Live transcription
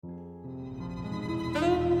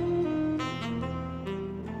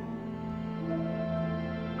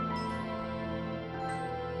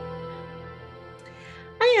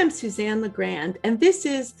am Suzanne LeGrand, and this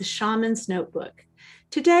is The Shaman's Notebook.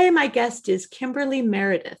 Today, my guest is Kimberly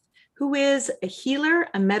Meredith, who is a healer,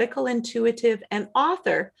 a medical intuitive, and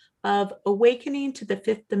author of Awakening to the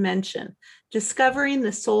Fifth Dimension, Discovering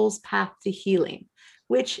the Soul's Path to Healing,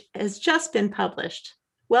 which has just been published.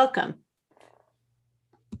 Welcome.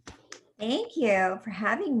 Thank you for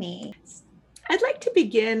having me. I'd like to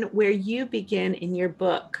begin where you begin in your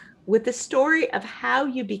book, with the story of how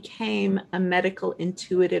you became a medical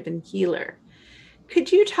intuitive and healer.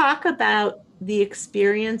 Could you talk about the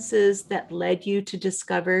experiences that led you to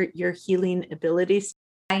discover your healing abilities?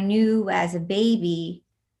 I knew as a baby,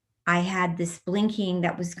 I had this blinking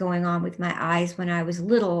that was going on with my eyes when I was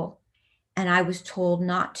little, and I was told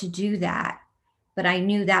not to do that. But I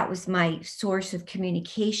knew that was my source of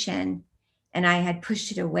communication, and I had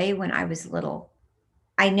pushed it away when I was little.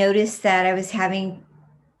 I noticed that I was having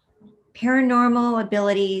paranormal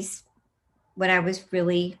abilities when I was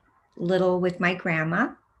really little with my grandma,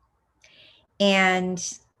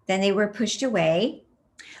 and then they were pushed away.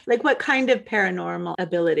 Like what kind of paranormal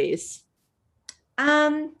abilities?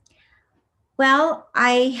 Well,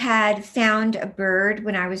 I had found a bird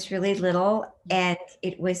when I was really little and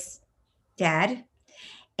it was dead,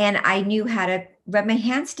 and I knew how to rub my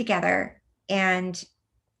hands together and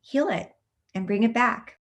heal it and bring it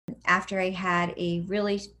back. After I had a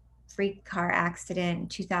really freak car accident in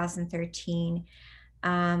 2013,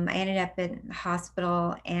 I ended up in the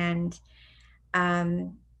hospital, and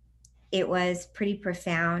it was pretty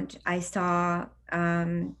profound. I saw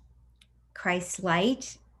Christ's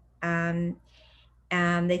light.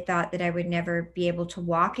 They thought that I would never be able to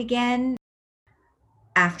walk again.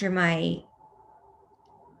 After my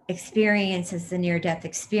experience as the near-death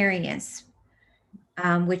experience,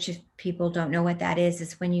 which if people don't know what that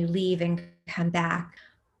is when you leave and come back.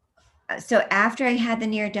 So after I had the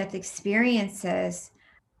near-death experiences,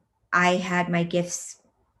 I had my gifts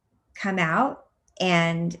come out,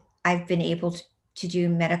 and I've been able to do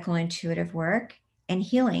medical intuitive work and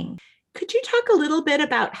healing. Could you talk a little bit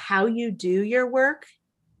about how you do your work,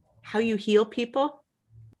 how you heal people?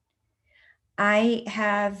 I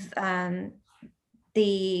have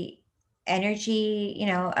the energy,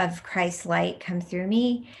 of Christ's light come through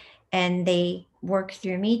me, and they work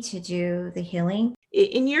through me to do the healing.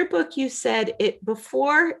 In your book, you said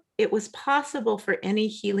before it was possible for any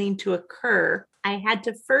healing to occur, I had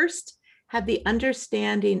to first have the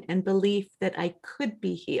understanding and belief that I could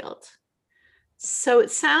be healed. So it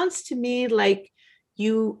sounds to me like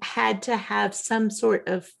you had to have some sort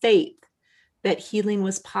of faith that healing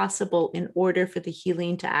was possible in order for the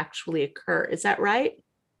healing to actually occur. Is that right?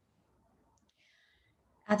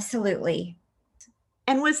 Absolutely.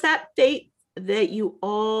 And was that faith that you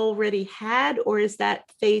already had, or is that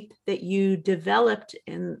faith that you developed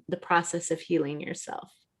in the process of healing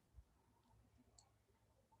yourself?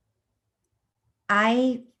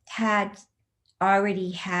 I had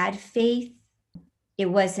already had faith. It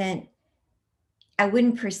wasn't, I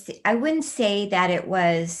wouldn't say that it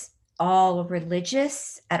was all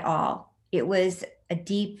religious at all. It was a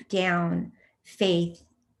deep down faith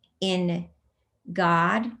in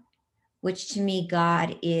God, which to me,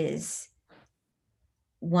 God is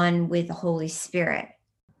one with the Holy Spirit.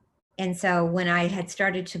 And so when I had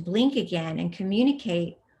started to blink again and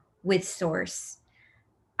communicate with Source,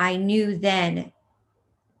 I knew then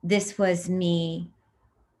this was me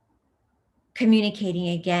communicating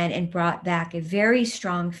again, and brought back a very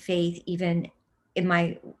strong faith. Even in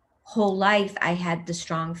my whole life, I had the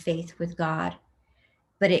strong faith with God,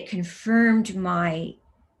 but it confirmed my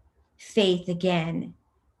faith again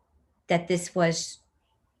that this was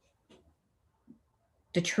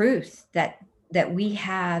the truth, that we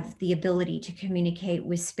have the ability to communicate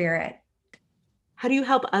with spirit. How do you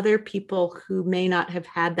help other people who may not have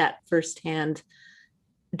had that firsthand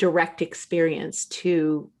direct experience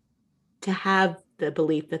to have the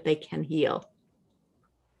belief that they can heal?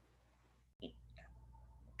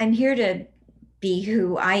 I'm here to be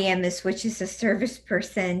who I am, which is a service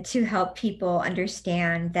person, to help people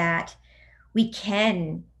understand that we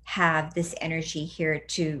can have this energy here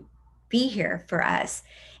to be here for us.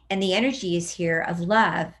 And the energy is here of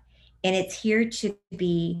love, and it's here to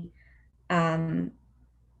be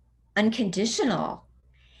unconditional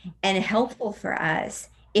and helpful for us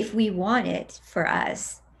if we want it for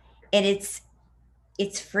us. And it's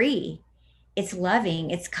free, it's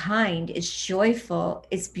loving, it's kind, it's joyful,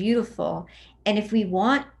 it's beautiful. And if we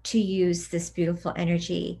want to use this beautiful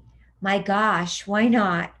energy, my gosh, why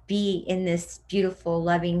not be in this beautiful,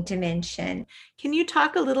 loving dimension? Can you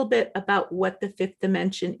talk a little bit about what the fifth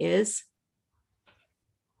dimension is?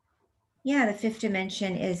 Yeah, the fifth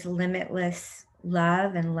dimension is limitless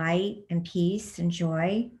love and light and peace and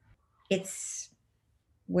joy. It's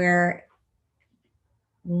where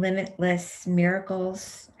limitless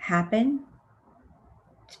miracles happen.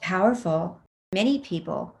 It's powerful. Many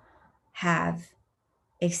people have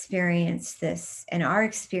experienced this and are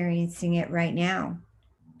experiencing it right now.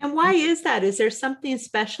 And why is that? Is there something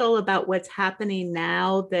special about what's happening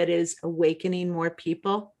now that is awakening more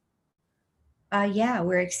people? Yeah,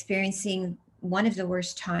 we're experiencing one of the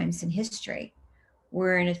worst times in history.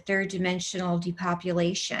 We're in a third dimensional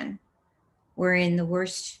depopulation. We're in the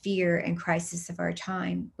worst fear and crisis of our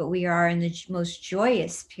time, but we are in the most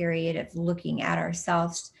joyous period of looking at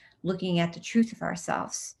ourselves, looking at the truth of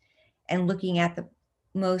ourselves, and looking at the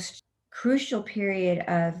most crucial period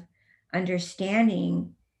of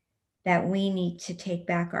understanding that we need to take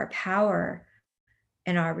back our power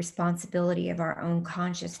and our responsibility of our own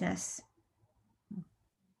consciousness.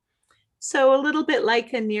 So a little bit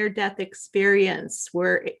like a near-death experience,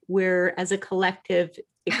 we're as a collective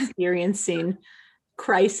experiencing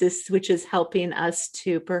crisis, which is helping us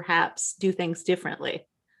to perhaps do things differently.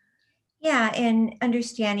 Yeah, and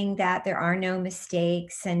understanding that there are no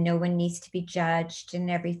mistakes and no one needs to be judged,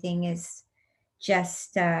 and everything is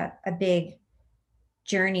just a big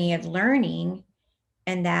journey of learning,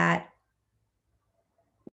 and that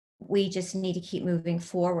we just need to keep moving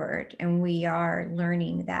forward. And we are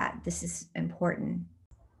learning that this is important.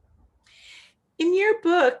 In your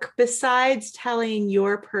book, besides telling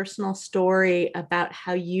your personal story about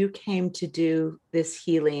how you came to do this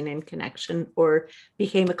healing and connection or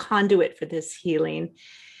became a conduit for this healing,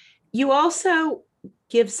 you also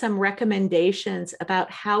give some recommendations about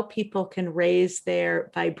how people can raise their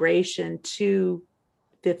vibration to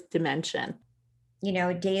fifth dimension. You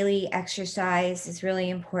know, daily exercise is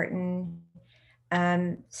really important.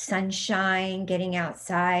 Sunshine, getting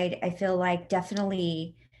outside. I feel like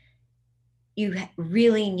definitely you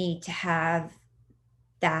really need to have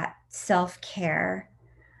that self care.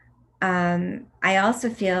 I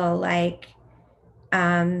also feel like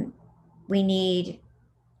we need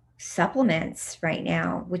supplements right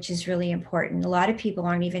now, which is really important. A lot of people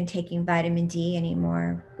aren't even taking vitamin D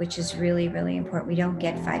anymore, which is really, really important. We don't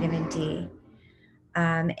get vitamin D.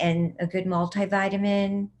 And a good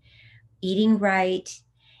multivitamin, eating right.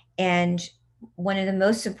 And one of the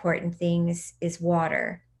most important things is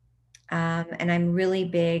water. And I'm really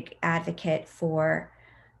big advocate for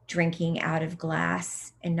drinking out of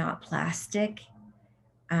glass and not plastic.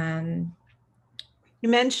 Um, You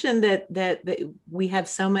mentioned that we have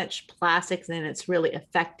so much plastics and it's really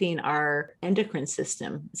affecting our endocrine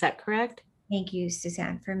system. Is that correct? Thank you,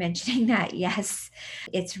 Suzanne, for mentioning that. Yes,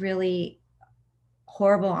 it's really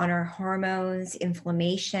horrible on our hormones,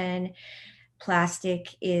 inflammation.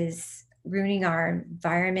 Plastic is ruining our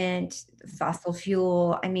environment, fossil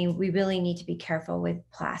fuel. I mean, we really need to be careful with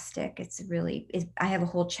plastic. I have a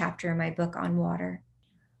whole chapter in my book on water.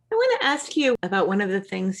 I want to ask you about one of the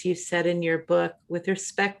things you said in your book with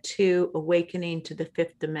respect to awakening to the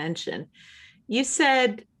fifth dimension. You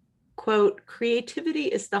said, quote, creativity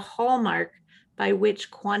is the hallmark by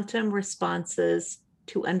which quantum responses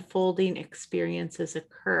to unfolding experiences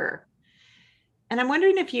occur. And I'm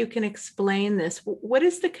wondering if you can explain this. What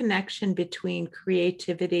is the connection between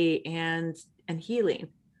creativity and healing?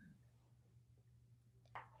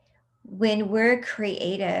 When we're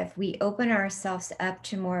creative, we open ourselves up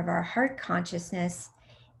to more of our heart consciousness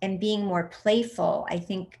and being more playful. I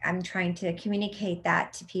think I'm trying to communicate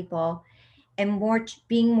that to people, and more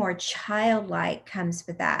being more childlike comes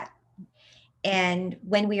with that. And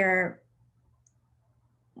when we are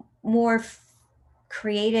more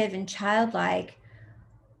creative and childlike,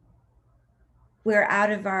 we're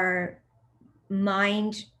out of our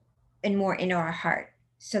mind and more into our heart.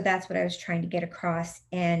 So that's what I was trying to get across.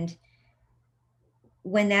 And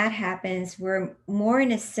when that happens, we're more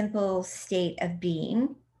in a simple state of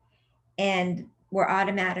being, and we're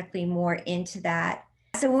automatically more into that.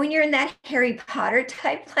 So when you're in that Harry Potter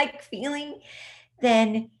type like feeling,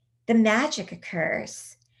 then the magic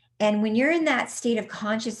occurs. And when you're in that state of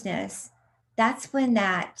consciousness, that's when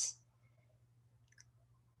that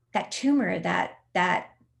tumor, that that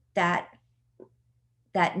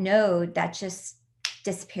node that just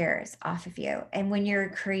disappears off of you. And when you're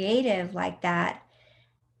creative like that,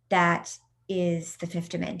 that is the fifth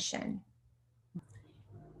dimension.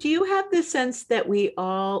 Do you have the sense that we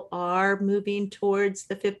all are moving towards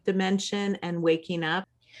the fifth dimension and waking up?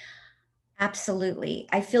 Absolutely.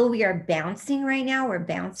 I feel we are bouncing right now. We're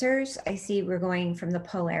bouncers. I see we're going from the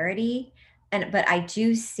polarity. But I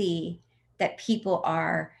do see that people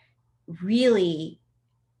are really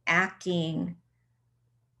acting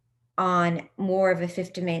on more of a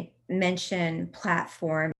fifth mention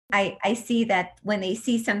platform, I see that when they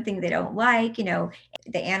see something they don't like, the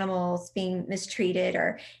animals being mistreated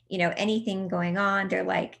or, anything going on, they're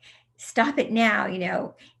like, stop it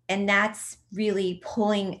now, and that's really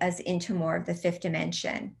pulling us into more of the fifth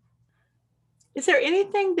dimension. Is there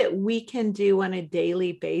anything that we can do on a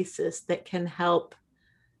daily basis that can help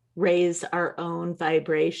raise our own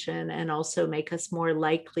vibration and also make us more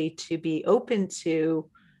likely to be open to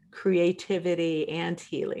creativity and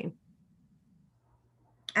healing?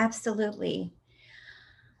 Absolutely.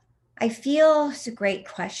 I feel it's a great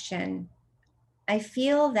question. I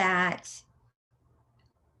feel that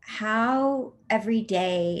how every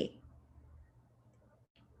day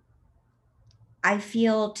I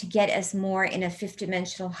feel to get us more in a fifth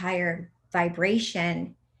dimensional higher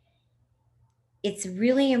vibration, it's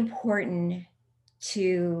really important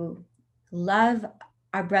to love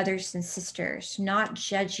our brothers and sisters, not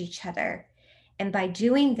judge each other. And by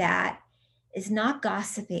doing that, is not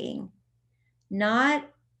gossiping, not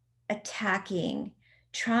attacking,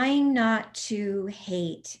 trying not to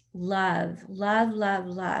hate, love, love, love,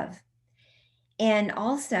 love. And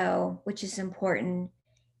also, which is important,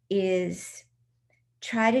 is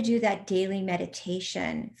try to do that daily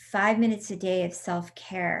meditation, 5 minutes a day of self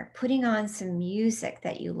care, putting on some music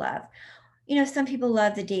that you love. Some people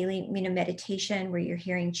love the daily, meditation where you're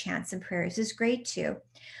hearing chants and prayers is great too.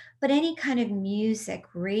 But any kind of music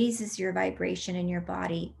raises your vibration in your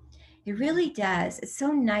body. It really does. It's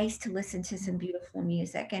so nice to listen to some beautiful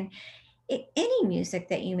music. And any music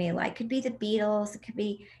that you may like, could be the Beatles, it could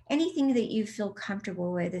be anything that you feel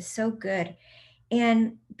comfortable with, is so good.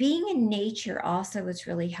 And being in nature also is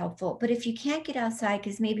really helpful. But if you can't get outside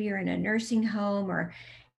because maybe you're in a nursing home or,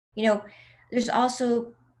 you know, there's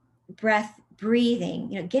also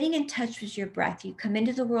breathing, getting in touch with your breath. You come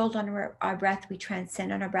into the world on our breath, we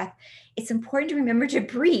transcend on our breath. It's important to remember to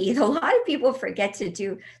breathe. A lot of people forget to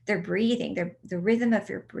do their breathing, the rhythm of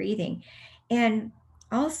your breathing. And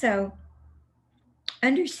also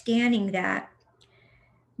understanding that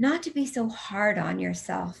not to be so hard on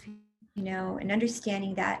yourself, and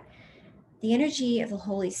understanding that the energy of the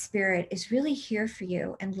Holy Spirit is really here for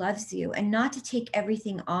you and loves you, and not to take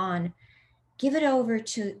everything on. Give it over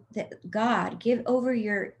to God. Give over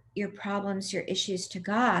your problems, your issues to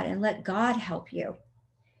God, and let God help you.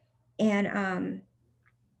 And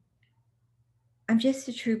I'm just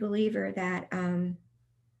a true believer that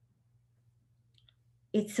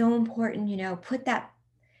it's so important.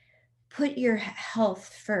 Put your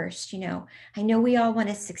health first. I know we all want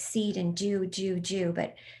to succeed and do,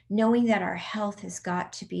 but knowing that our health has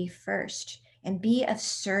got to be first and be of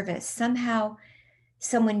service. Somehow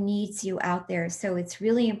someone needs you out there. So it's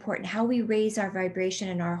really important. How we raise our vibration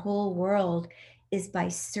in our whole world is by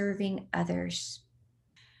serving others.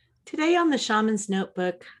 Today on the Shaman's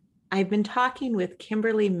Notebook, I've been talking with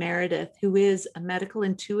Kimberly Meredith, who is a medical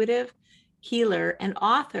intuitive healer and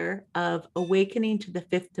author of Awakening to the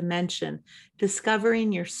Fifth Dimension,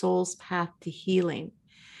 Discovering Your Soul's Path to Healing.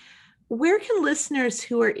 Where can listeners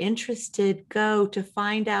who are interested go to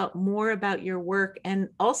find out more about your work and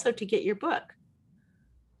also to get your book?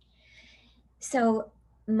 So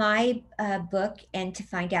my book, and to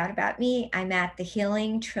find out about me, I'm at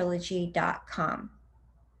thehealingtrilogy.com.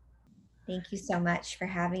 Thank you so much for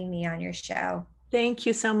having me on your show. Thank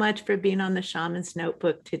you so much for being on the Shaman's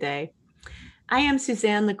Notebook today. I am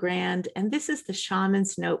Suzanne Legrand, and this is the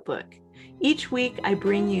Shaman's Notebook. Each week, I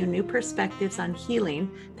bring you new perspectives on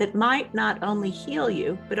healing that might not only heal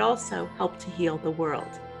you, but also help to heal the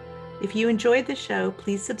world. If you enjoyed the show,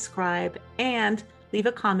 please subscribe and leave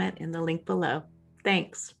a comment in the link below.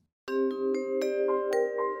 Thanks.